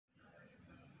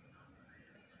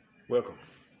Welcome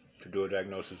to Dual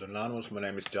Diagnosis Anonymous. My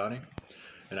name is Johnny,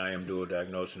 and I am Dual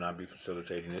Diagnosis, and I'll be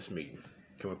facilitating this meeting.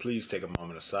 Can we please take a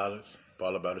moment of silence,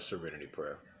 followed by the Serenity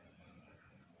Prayer?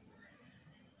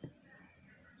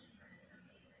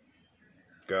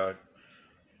 God,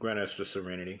 grant us the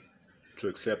serenity to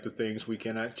accept the things we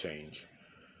cannot change,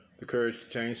 the courage to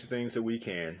change the things that we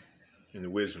can, and the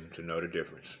wisdom to know the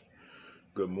difference.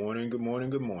 Good morning, good morning,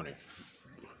 good morning.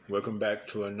 Welcome back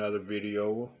to another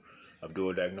video of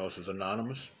Dual Diagnosis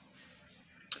Anonymous.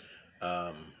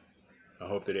 I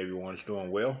hope that everyone's doing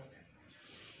well.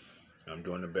 I'm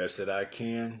doing the best that I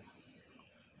can.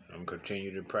 I'm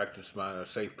continuing to practice my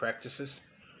safe practices.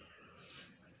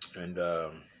 And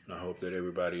I hope that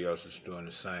everybody else is doing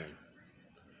the same.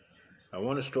 I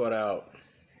want to start out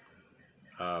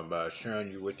by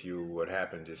sharing with you what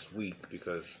happened this week,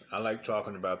 because I like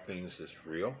talking about things that's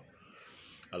real.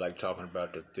 I like talking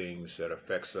about the things that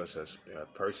affects us as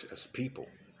people.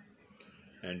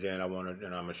 And then I'm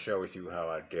gonna share with you how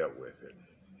I dealt with it.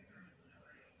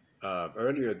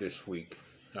 Earlier this week,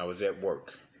 I was at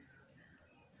work,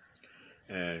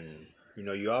 and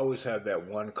you always have that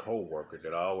one coworker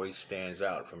that always stands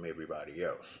out from everybody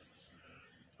else.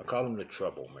 I call them the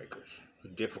troublemakers, the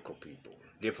difficult people,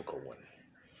 difficult one,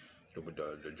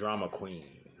 the drama queen.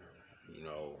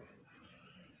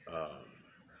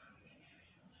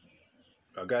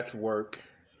 I got to work.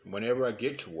 Whenever I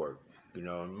get to work,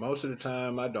 most of the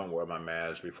time I don't wear my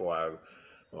mask before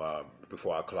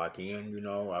I clock in.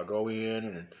 I go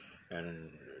in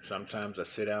and sometimes I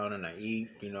sit down and I eat,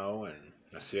 and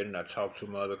I sit and I talk to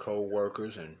my other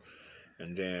co-workers, and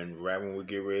then right when we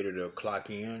get ready to clock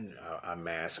in, I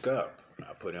mask up.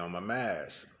 I put on my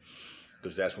mask,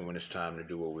 because that's when it's time to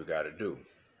do what we got to do.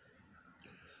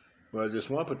 Well, this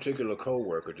one particular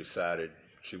co-worker decided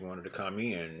she wanted to come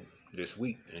in this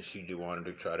week, and she wanted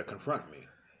to try to confront me.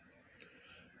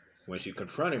 When she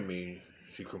confronted me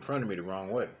the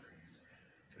wrong way.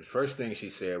 The first thing she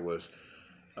said was,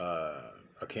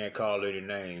 I can't call any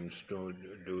names due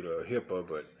to HIPAA,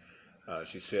 but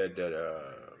she said that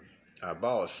our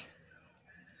boss,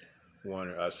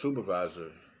 our supervisor,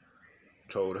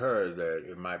 told her that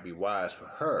it might be wise for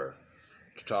her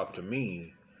to talk to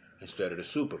me instead of the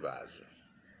supervisor.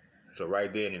 So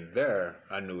right then and there,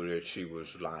 I knew that she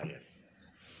was lying.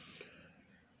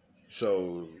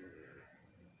 So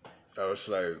I was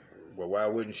like, well, why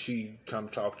wouldn't she come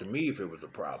talk to me if it was a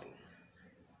problem?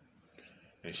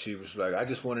 And she was like, I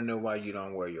just want to know why you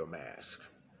don't wear your mask.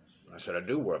 I said, I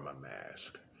do wear my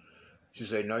mask. She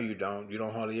said, no, you don't. You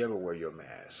don't hardly ever wear your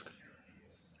mask.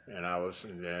 And I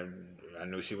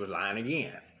knew she was lying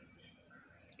again.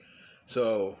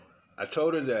 So I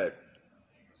told her that,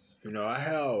 I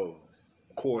have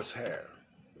coarse hair.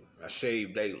 I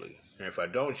shave daily. And if I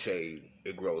don't shave,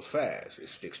 it grows fast. It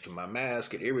sticks to my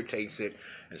mask, it irritates it,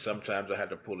 and sometimes I have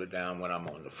to pull it down when I'm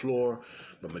on the floor.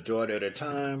 But majority of the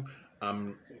time,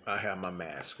 I have my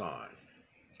mask on.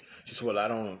 She said, well, I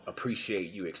don't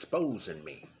appreciate you exposing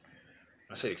me.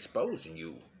 I said, exposing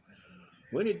you?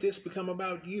 When did this become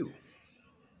about you?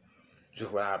 She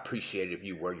said, well, I appreciate it if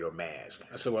you wear your mask.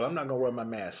 I said, well, I'm not going to wear my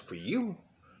mask for you,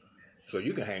 so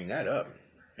you can hang that up.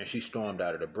 And she stormed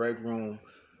out of the break room.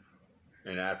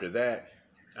 And after that,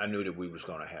 I knew that we was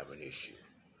going to have an issue.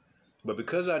 But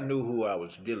because I knew who I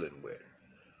was dealing with,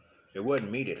 it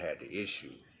wasn't me that had the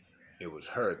issue. It was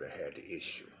her that had the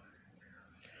issue.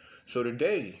 So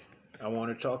today, I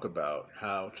want to talk about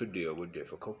how to deal with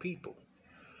difficult people.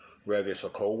 Whether it's a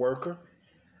co-worker,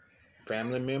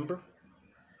 family member,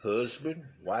 husband,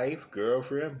 wife,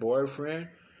 girlfriend, boyfriend,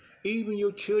 even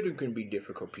your children can be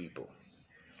difficult people.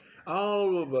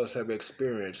 All of us have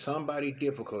experienced somebody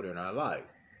difficult in our life,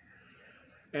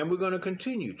 and we're going to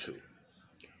continue to.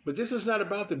 But this is not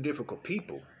about the difficult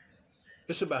people.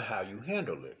 It's about how you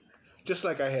handle it. Just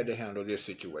like I had to handle this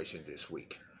situation this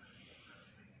week.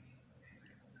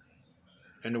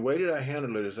 And the way that I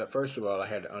handled it is that, first of all, I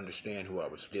had to understand who I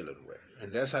was dealing with.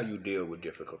 And that's how you deal with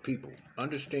difficult people.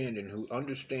 Understand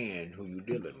who you're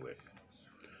dealing with.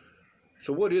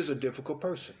 So what is a difficult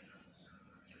person?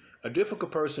 A difficult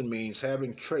person means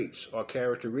having traits or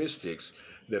characteristics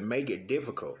that make it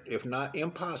difficult, if not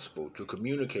impossible, to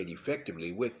communicate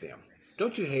effectively with them.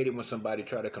 Don't you hate it when somebody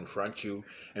try to confront you,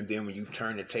 and then when you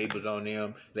turn the tables on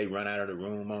them, they run out of the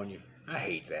room on you? I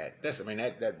hate that.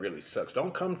 That really sucks.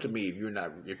 Don't come to me if you're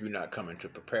not coming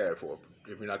prepared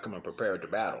to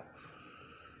battle.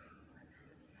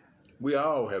 We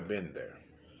all have been there.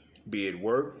 Be it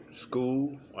work,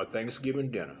 school, or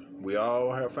Thanksgiving dinner, we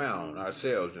all have found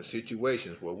ourselves in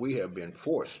situations where we have been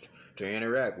forced to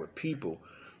interact with people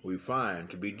we find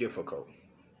to be difficult.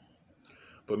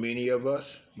 For many of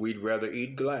us, we'd rather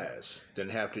eat glass than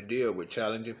have to deal with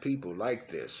challenging people like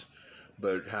this.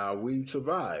 But how we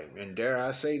survive, and dare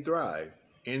I say thrive,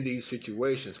 in these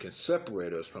situations can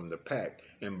separate us from the pack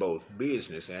in both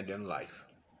business and in life.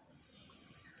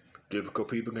 Difficult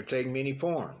people can take many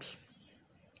forms.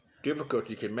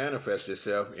 Difficulty can manifest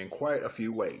itself in quite a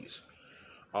few ways,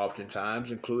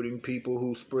 oftentimes including people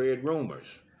who spread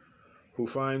rumors, who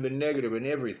find the negative in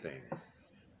everything,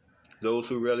 those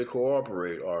who rarely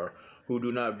cooperate or who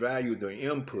do not value the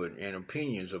input and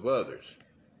opinions of others.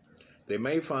 They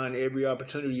may find every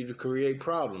opportunity to create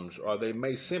problems, or they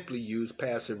may simply use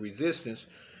passive resistance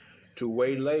to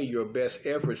waylay your best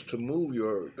efforts to move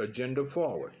your agenda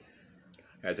forward.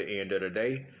 At the end of the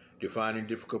day, defining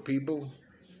difficult people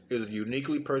is a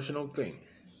uniquely personal thing.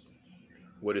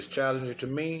 What is challenging to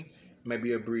me may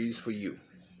be a breeze for you.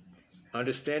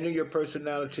 Understanding your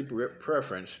personality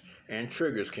preference and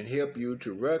triggers can help you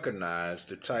to recognize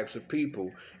the types of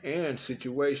people and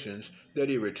situations that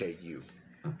irritate you.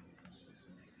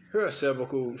 Here are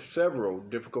several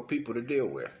difficult people to deal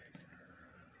with.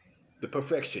 The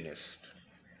perfectionist.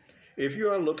 If you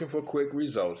are looking for quick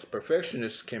results,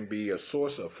 perfectionists can be a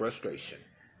source of frustration.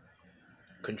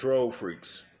 Control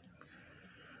freaks.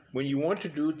 When you want to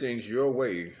do things your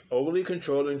way, overly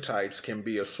controlling types can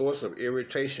be a source of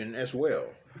irritation as well.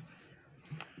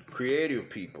 Creative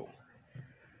people.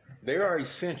 They are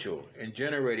essential in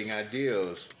generating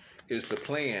ideas is the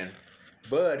plan,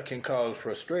 but can cause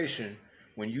frustration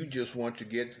when you just want to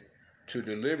get to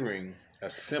delivering a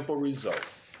simple result.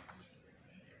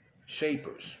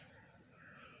 Shapers.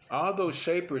 Although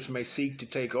shapers may seek to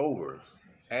take over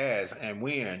as and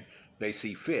when they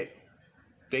see fit,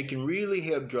 they can really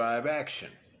help drive action.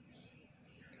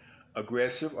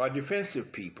 Aggressive or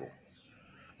defensive people.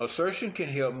 Assertion can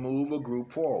help move a group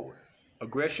forward.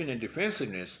 Aggression and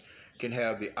defensiveness can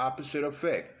have the opposite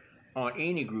effect on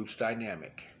any group's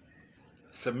dynamic.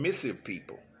 Submissive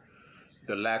people.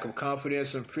 The lack of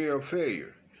confidence and fear of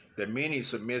failure that many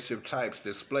submissive types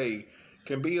display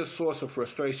can be a source of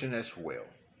frustration as well.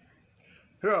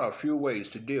 Here are a few ways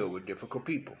to deal with difficult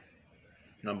people.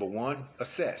 Number 1,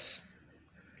 assess.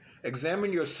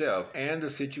 Examine yourself and the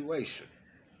situation.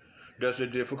 Does the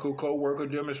difficult coworker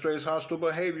demonstrate hostile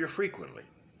behavior frequently?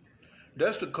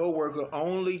 Does the coworker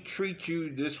only treat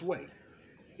you this way?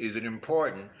 Is it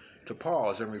important to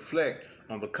pause and reflect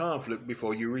on the conflict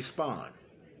before you respond?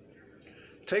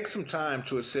 Take some time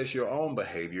to assess your own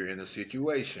behavior in the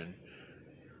situation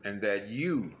and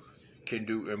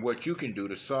what you can do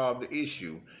to solve the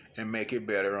issue and make it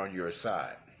better on your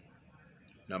side.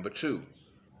 Number 2,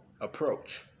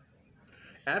 approach.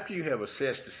 After you have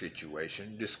assessed the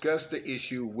situation, discuss the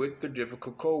issue with the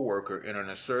difficult coworker in an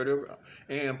assertive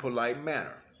and polite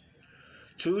manner.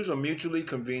 Choose a mutually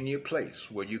convenient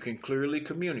place where you can clearly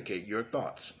communicate your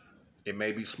thoughts. It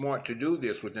may be smart to do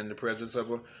this within the presence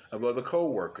of other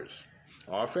coworkers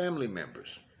or family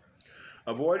members.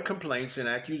 Avoid complaints and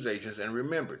accusations, and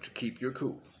remember to keep your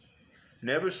cool,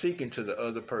 never seeking to the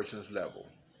other person's level.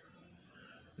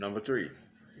 Number 3,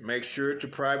 make sure to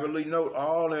privately note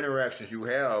all interactions you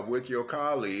have with your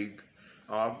colleague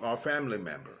or family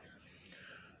member.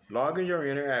 Logging your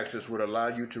interactions would allow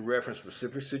you to reference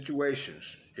specific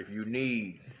situations if you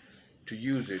need to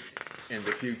use it in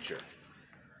the future.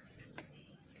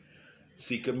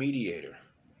 Seek a mediator.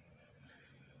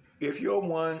 If your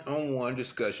one-on-one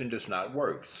discussion does not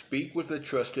work, speak with a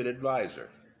trusted advisor.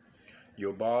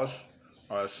 Your boss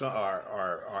or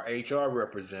HR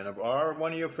representative or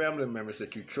one of your family members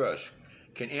that you trust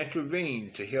can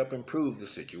intervene to help improve the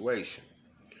situation.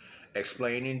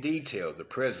 Explain in detail the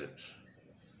presence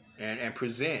and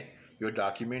present your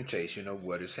documentation of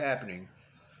what is happening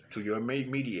to your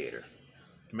mediator.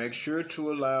 Make sure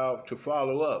to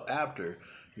follow up after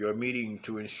your meeting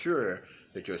to ensure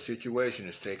that your situation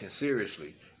is taken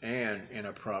seriously and in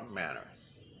a prompt manner.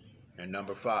 And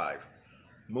number 5,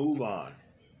 move on.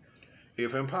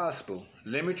 If impossible,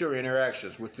 limit your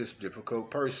interactions with this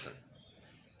difficult person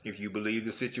if you believe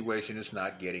the situation is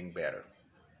not getting better.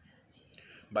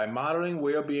 By modeling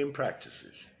well-being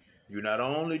practices, you not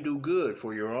only do good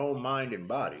for your own mind and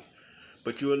body,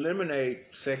 but you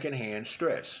eliminate secondhand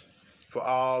stress for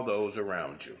all those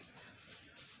around you.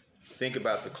 Think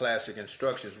about the classic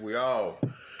instructions we all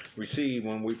receive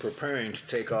when we're preparing to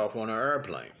take off on an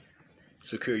airplane.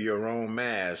 Secure your own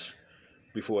mask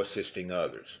before assisting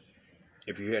others.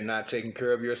 If you had not taken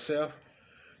care of yourself,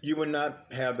 you would not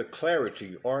have the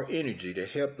clarity or energy to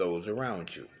help those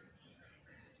around you.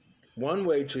 One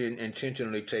way to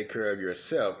intentionally take care of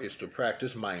yourself is to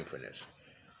practice mindfulness,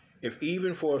 if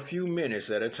even for a few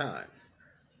minutes at a time.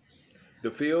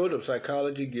 The field of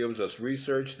psychology gives us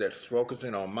research that's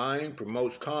focusing on mind,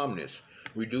 promotes calmness,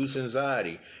 reduces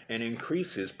anxiety, and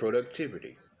increases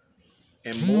productivity.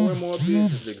 And more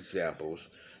business examples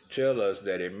tell us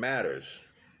that it matters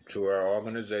to our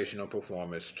organizational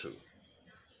performance too.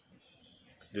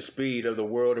 The speed of the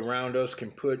world around us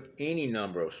can put any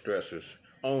number of stressors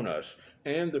on us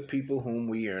and the people whom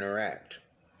we interact.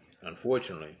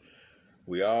 Unfortunately,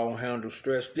 we all handle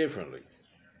stress differently,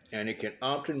 and it can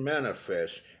often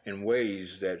manifest in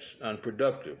ways that's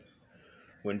unproductive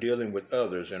when dealing with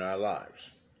others in our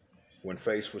lives. When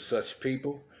faced with such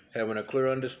people, having a clear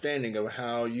understanding of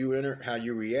how you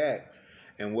react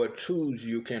and what tools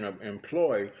you can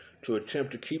employ to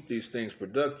attempt to keep these things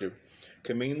productive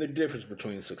can mean the difference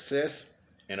between success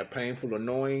and a painful,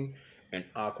 annoying, and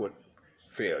awkward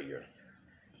failure.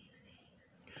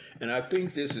 And I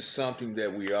think this is something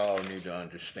that we all need to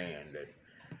understand, that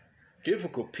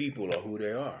difficult people are who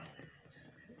they are.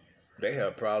 They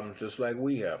have problems just like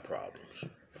we have problems.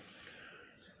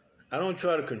 I don't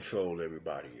try to control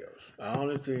everybody else. The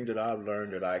only thing that I've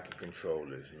learned that I can control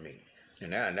is me.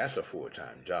 And that's a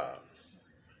full-time job,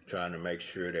 trying to make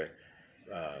sure that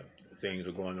things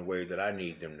are going the way that I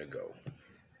need them to go.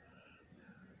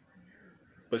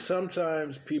 But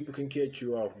sometimes people can catch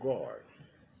you off guard,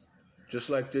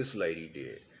 just like this lady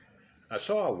did. I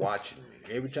saw her watching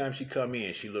me. Every time she come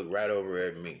in, she looked right over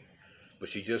at me. But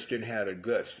she just didn't have the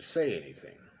guts to say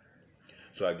anything.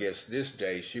 So I guess this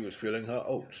day she was feeling her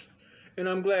oats. And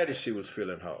I'm glad that she was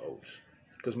feeling her oats,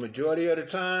 because majority of the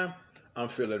time, I'm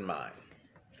feeling mine.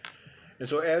 And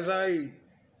so as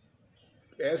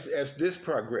this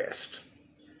progressed,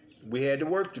 we had to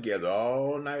work together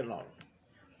all night long.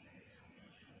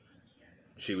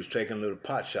 She was taking little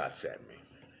pot shots at me.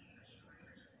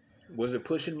 Was it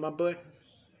pushing my butt?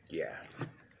 Yeah.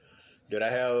 Did I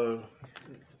have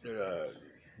the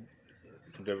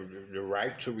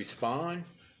right to respond?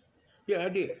 Yeah, I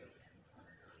did.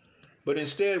 But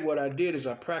instead, what I did is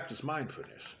I practiced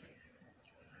mindfulness.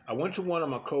 I went to one of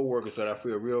my coworkers that I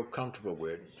feel real comfortable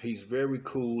with. He's very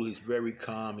cool, he's very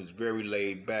calm, he's very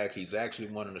laid back. He's actually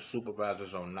one of the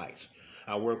supervisors on nights.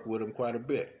 I work with him quite a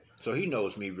bit. So he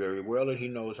knows me very well, and he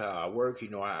knows how I work, he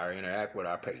knows how I interact with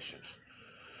our patients.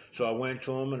 So I went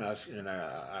to him and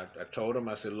I told him,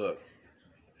 I said, look,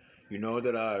 you know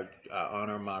that I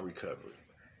honor my recovery.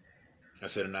 I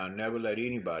said, and I'll never let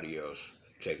anybody else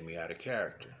take me out of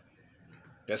character.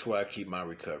 That's why I keep my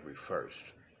recovery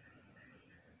first.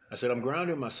 I said, I'm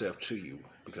grounding myself to you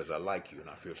because I like you and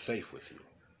I feel safe with you.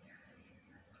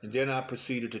 And then I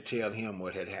proceeded to tell him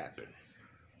what had happened.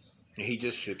 And he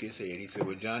just shook his head. He said,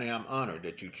 well, Johnny, I'm honored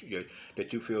that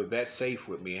you feel that safe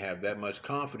with me and have that much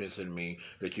confidence in me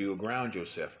that you will ground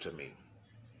yourself to me.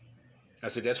 I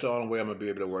said, that's the only way I'm going to be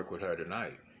able to work with her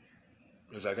tonight,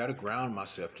 is I got to ground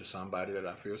myself to somebody that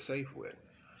I feel safe with.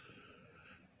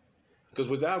 Because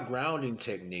without grounding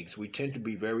techniques, we tend to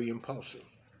be very impulsive.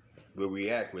 We'll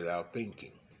react without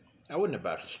thinking. I wasn't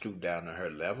about to stoop down to her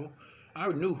level. I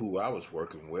knew who I was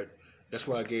working with. That's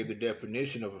why I gave the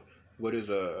definition of what is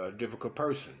a difficult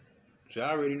person. So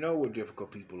I already know what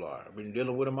difficult people are. I've been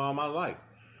dealing with them all my life.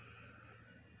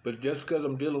 But just because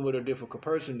I'm dealing with a difficult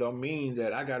person don't mean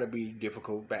that I got to be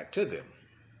difficult back to them.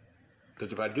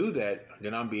 Because if I do that,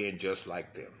 then I'm being just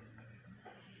like them.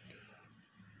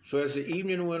 So as the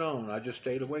evening went on, I just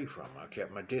stayed away from them. I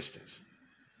kept my distance.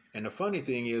 And the funny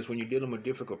thing is, when you're dealing with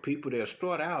difficult people, they'll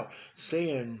start out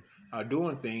saying or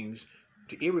doing things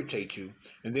to irritate you.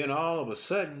 And then all of a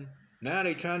sudden, now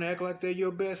they're trying to act like they're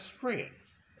your best friend.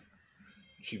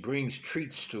 She brings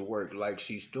treats to work like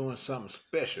she's doing something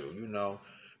special, you know.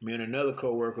 Me and another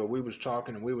coworker, we was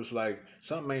talking and we was like,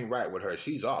 something ain't right with her.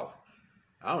 She's off.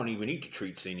 I don't even eat the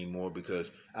treats anymore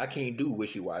because I can't do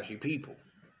wishy-washy people.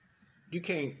 You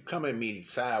can't come at me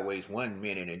sideways 1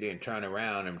 minute and then turn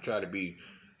around and try to be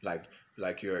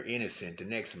like you're innocent the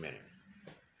next minute.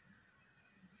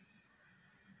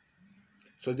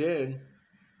 So then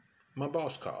my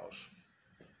boss calls,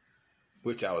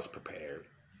 which I was prepared.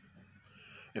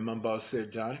 And my boss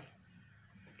said, Johnny,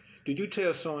 did you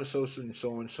tell so-and-so and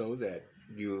so-and-so that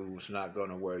you was not going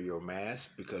to wear your mask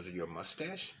because of your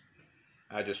mustache?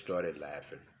 I just started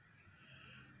laughing.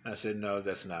 I said, no,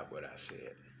 that's not what I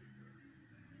said.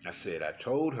 I said, I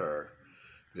told her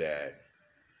that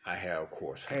I have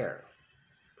coarse hair.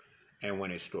 And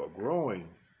when it starts growing,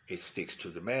 it sticks to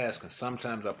the mask. And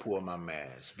sometimes I pull my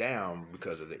mask down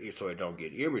because of so it don't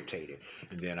get irritated.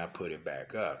 And then I put it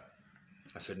back up.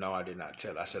 I said, no, I did not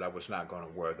tell her. I said I was not going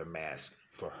to wear the mask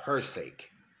for her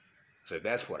sake. So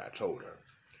that's what I told her.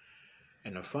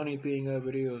 And the funny thing of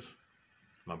it is,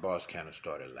 my boss kind of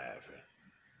started laughing.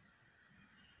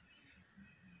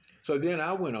 So then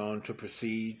I went on to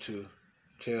proceed to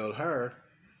tell her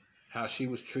how she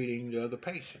was treating the other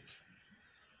patients.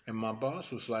 And my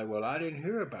boss was like, well, I didn't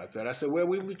hear about that. I said, well,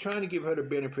 we were trying to give her the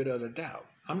benefit of the doubt.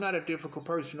 I'm not a difficult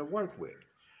person to work with.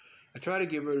 I try to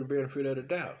give her the benefit of the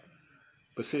doubt.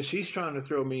 But since she's trying to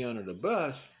throw me under the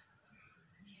bus,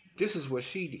 this is what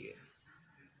she did.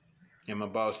 And my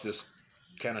boss just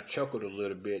kind of chuckled a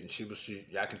little bit,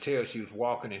 and I could tell she was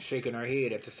walking and shaking her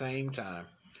head at the same time.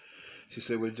 She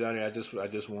said, well, Johnny, I just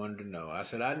wanted to know. I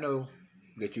said, I know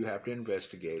that you have to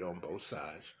investigate on both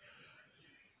sides.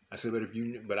 I said,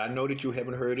 but I know that you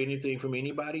haven't heard anything from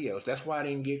anybody else. That's why I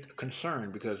didn't get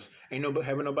concerned, because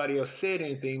haven't nobody else said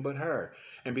anything but her.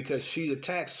 And because she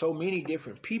attacks so many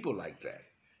different people like that,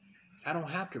 I don't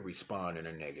have to respond in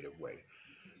a negative way.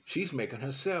 She's making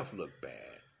herself look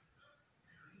bad.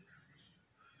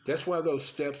 That's why those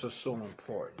steps are so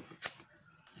important.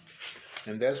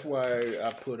 And that's why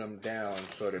I put them down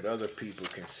so that other people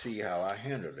can see how I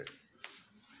handled it.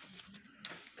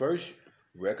 First,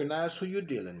 recognize who you're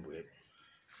dealing with.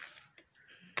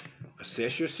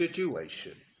 Assess your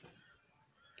situation.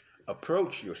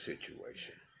 Approach your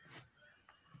situation.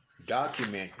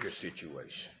 Document your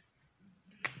situation.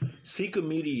 Seek a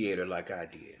mediator like I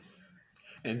did.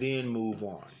 And then move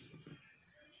on.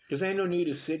 Because ain't no need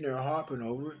of sitting there harping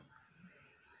over it.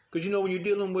 Because when you're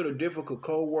dealing with a difficult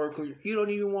co-worker, you don't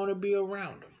even want to be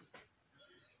around them.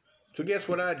 So guess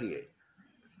what I did?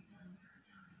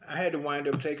 I had to wind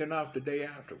up taking off the day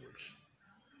afterwards.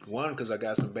 One, because I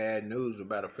got some bad news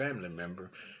about a family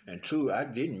member. And two, I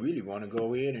didn't really want to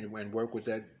go in and work with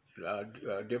that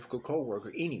difficult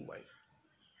co-worker anyway.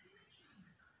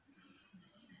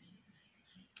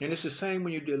 And it's the same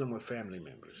when you're dealing with family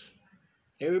members.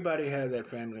 Everybody has that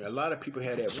family. A lot of people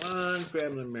have that one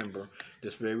family member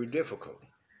that's very difficult.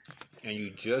 And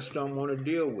you just don't want to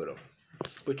deal with them.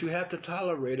 But you have to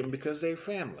tolerate them because they're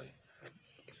family.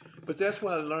 But that's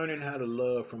why learning how to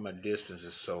love from a distance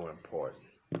is so important.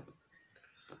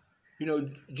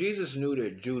 Jesus knew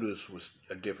that Judas was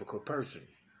a difficult person.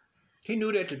 He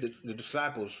knew that the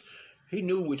disciples, he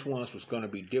knew which ones was going to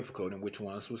be difficult and which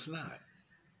ones was not.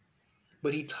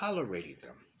 But he tolerated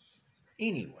them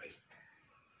anyway.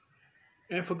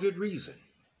 And for good reason.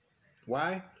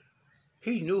 Why?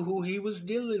 He knew who he was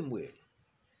dealing with.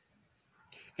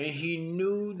 And he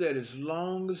knew that as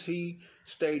long as he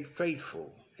stayed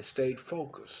faithful and stayed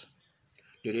focused,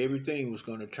 that everything was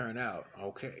going to turn out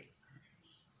okay.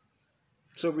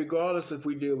 So regardless if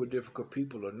we deal with difficult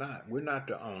people or not, we're not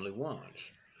the only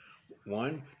ones.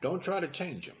 One, don't try to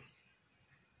change them.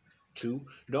 Two,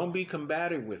 don't be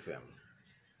combative with them.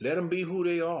 Let them be who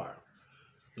they are.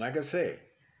 Like I said,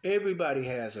 everybody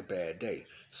has a bad day.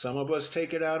 Some of us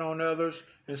take it out on others,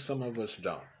 and some of us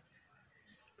don't.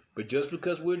 But just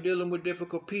because we're dealing with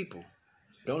difficult people,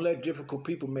 don't let difficult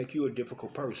people make you a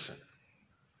difficult person.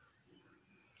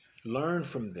 Learn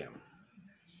from them.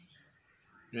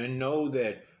 And know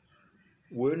that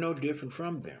we're no different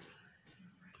from them.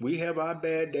 We have our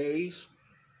bad days.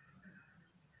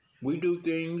 We do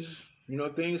things,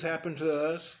 things happen to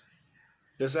us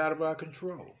that's out of our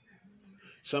control.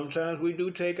 Sometimes we do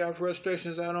take our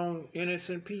frustrations out on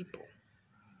innocent people.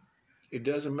 It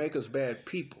doesn't make us bad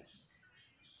people.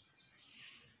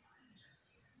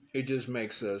 It just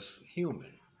makes us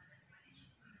human.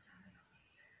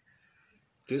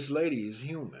 This lady is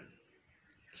human.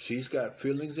 She's got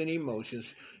feelings and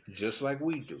emotions just like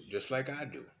we do, just like I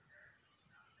do.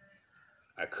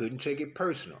 I couldn't take it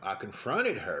personal. I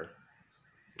confronted her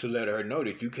to let her know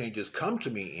that you can't just come to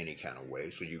me any kind of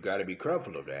way, so you got to be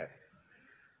careful of that.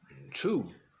 And two,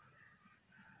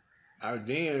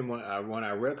 when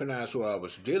I recognized who I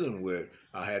was dealing with,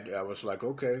 I was like,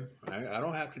 okay, I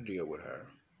don't have to deal with her.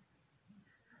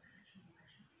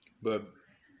 But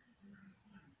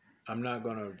I'm not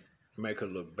going to make her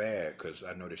look bad because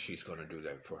I know that she's going to do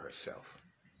that for herself.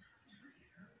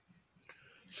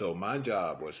 So my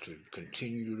job was to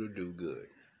continue to do good.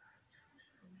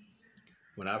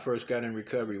 When I first got in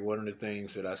recovery, one of the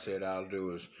things that I said I'll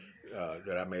do is,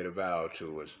 that I made a vow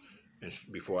to was,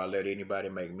 before I let anybody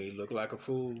make me look like a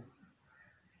fool,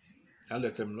 I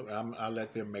let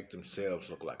them make themselves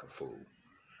look like a fool.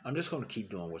 I'm just going to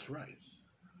keep doing what's right.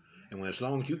 And as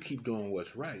long as you keep doing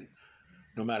what's right,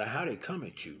 no matter how they come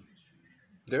at you,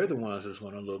 they're the ones that's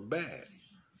going to look bad.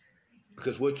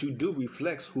 Because what you do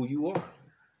reflects who you are.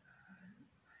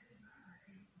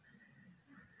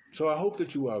 So I hope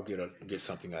that you all get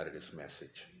something out of this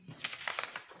message.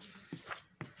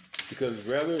 Because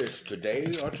whether it's today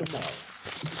or tomorrow,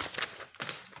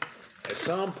 at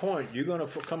some point you're going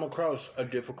to come across a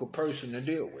difficult person to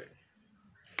deal with.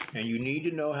 And you need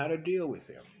to know how to deal with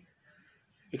them.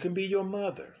 It can be your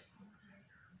mother.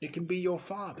 It can be your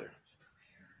father.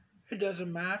 It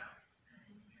doesn't matter.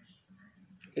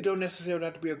 It don't necessarily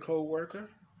have to be a co-worker.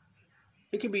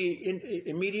 It can be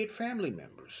immediate family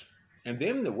members. And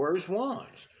them the worst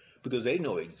ones, because they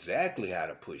know exactly how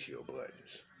to push your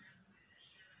buttons.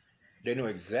 They know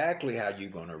exactly how you're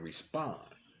going to respond.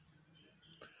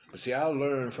 But see, I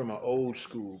learned from an old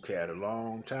school cat a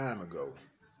long time ago.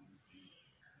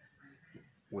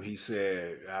 When he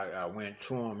said, I went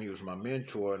to him, he was my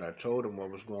mentor, and I told him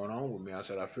what was going on with me. I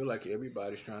said, I feel like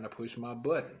everybody's trying to push my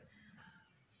button.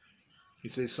 He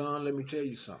said, son, let me tell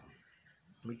you something.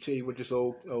 Let me tell you what this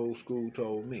old school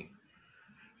told me.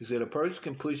 He said, a person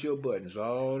can push your buttons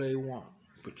all they want,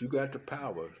 but you got the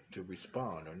power to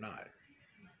respond or not.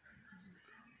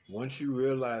 Once you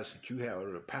realize that you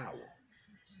have the power,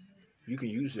 you can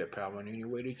use that power in any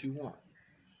way that you want.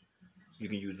 You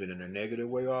can use it in a negative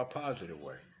way or a positive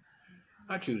way.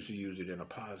 I choose to use it in a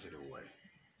positive way.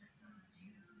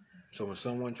 So when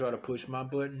someone try to push my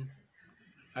button,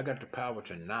 I got the power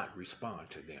to not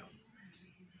respond to them.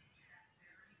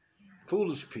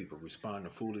 Foolish people respond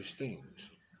to foolish things.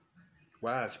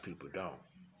 Wise people don't.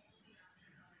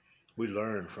 We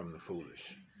learn from the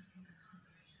foolish.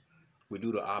 We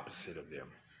do the opposite of them.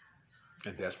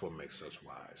 And that's what makes us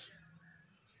wise.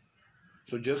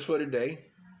 So just for today,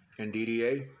 in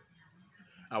DDA,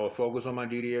 I will focus on my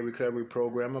DDA recovery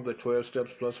program of the 12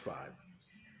 steps plus 5.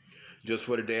 Just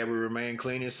for today, I will remain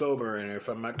clean and sober, and if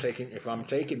I'm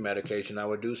taking medication, I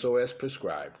will do so as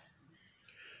prescribed.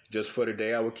 Just for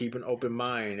today, I will keep an open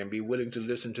mind and be willing to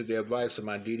listen to the advice of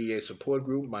my DDA support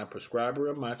group, my prescriber,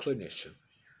 and my clinician.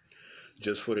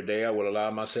 Just for today, I will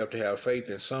allow myself to have faith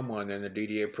in someone in the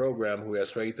DDA program who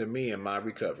has faith in me and my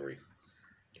recovery.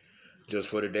 Just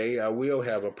for today, I will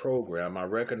have a program. I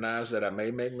recognize that I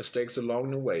may make mistakes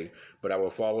along the way, but I will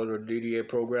follow the DDA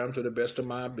program to the best of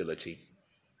my ability.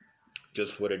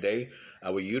 Just for today, I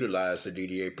will utilize the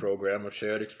DDA program of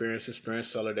shared experiences, strength,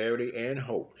 solidarity, and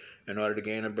hope in order to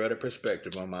gain a better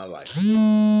perspective on my life.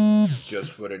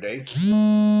 Just for today,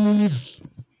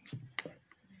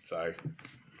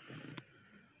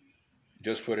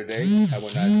 Just for today, I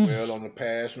will not dwell on the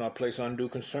past nor place undue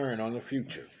concern on the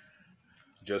future.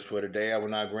 Just for today, I will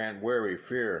not grant worry,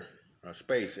 fear, or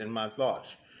space in my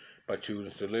thoughts. By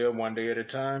choosing to live one day at a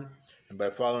time, and by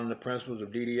following the principles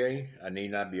of DDA, I need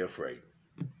not be afraid.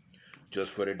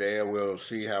 Just for today, I will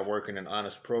see how working an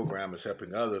honest program is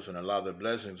helping others and allow the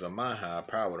blessings of my higher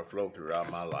power to flow throughout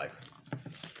my life.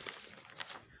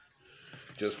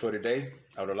 Just for today,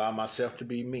 I would allow myself to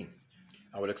be me.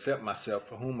 I would accept myself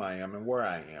for whom I am and where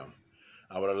I am.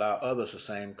 I would allow others the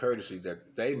same courtesy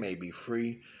that they may be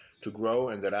free to grow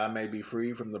and that I may be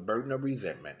free from the burden of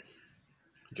resentment.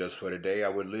 Just for today, I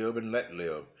would live and let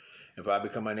live. If I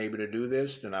become unable to do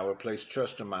this, then I will place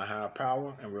trust in my higher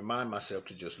power and remind myself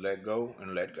to just let go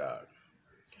and let God.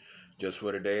 Just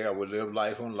for today, I will live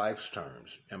life on life's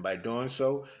terms. And by doing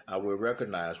so, I will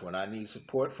recognize when I need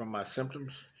support from my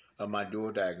symptoms of my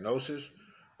dual diagnosis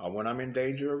or when I'm in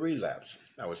danger of relapse.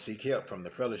 I will seek help from the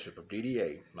fellowship of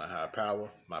DDA, my higher power,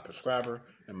 my prescriber,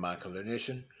 and my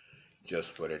clinician,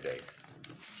 just for today.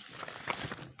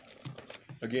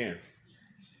 Again,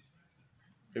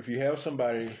 if you have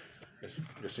somebody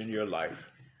that's in your life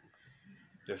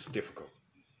that's difficult,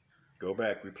 go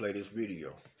back, replay this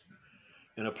video,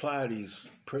 and apply these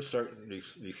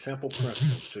simple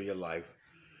principles to your life,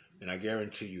 and I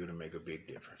guarantee you it'll make a big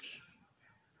difference.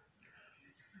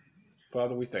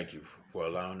 Father, we thank you for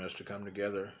allowing us to come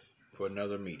together for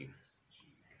another meeting.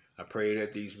 I pray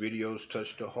that these videos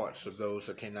touch the hearts of those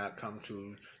that cannot come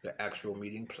to the actual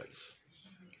meeting place.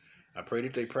 I pray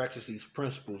that they practice these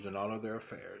principles in all of their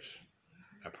affairs.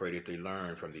 I pray that they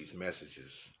learn from these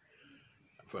messages,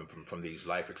 from these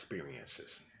life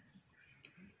experiences.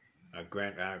 I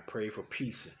pray for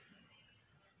peace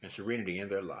and serenity in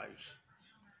their lives.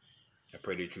 I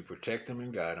pray that you protect them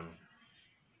and guide them.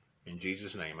 In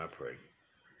Jesus' name I pray.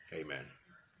 Amen.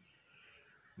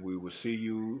 We will see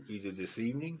you either this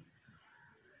evening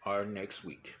or next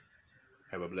week.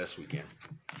 Have a blessed weekend.